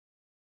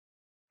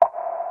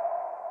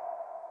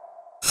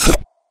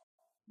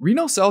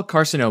Renal cell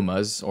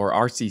carcinomas, or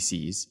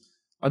RCCs,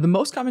 are the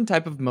most common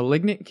type of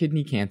malignant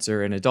kidney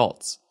cancer in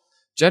adults,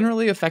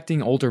 generally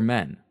affecting older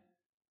men.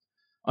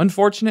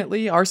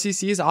 Unfortunately,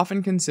 RCC is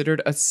often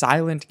considered a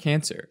silent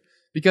cancer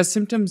because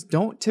symptoms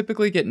don't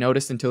typically get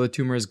noticed until the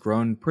tumor has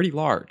grown pretty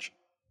large.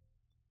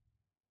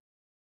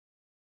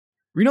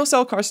 Renal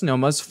cell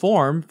carcinomas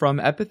form from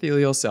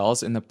epithelial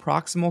cells in the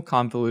proximal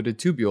convoluted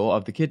tubule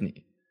of the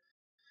kidney.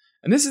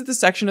 And this is the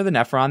section of the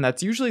nephron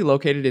that's usually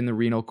located in the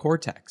renal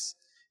cortex,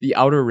 the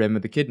outer rim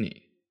of the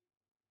kidney.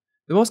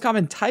 The most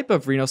common type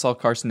of renal cell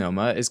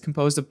carcinoma is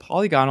composed of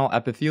polygonal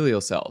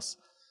epithelial cells,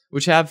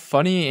 which have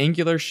funny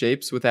angular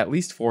shapes with at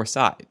least 4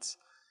 sides,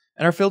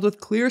 and are filled with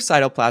clear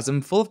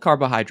cytoplasm full of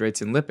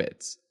carbohydrates and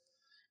lipids.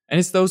 And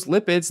it's those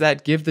lipids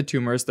that give the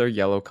tumors their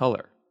yellow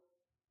color.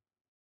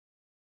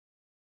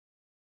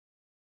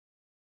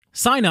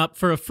 Sign up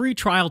for a free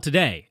trial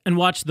today and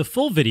watch the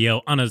full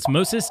video on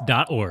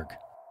osmosis.org.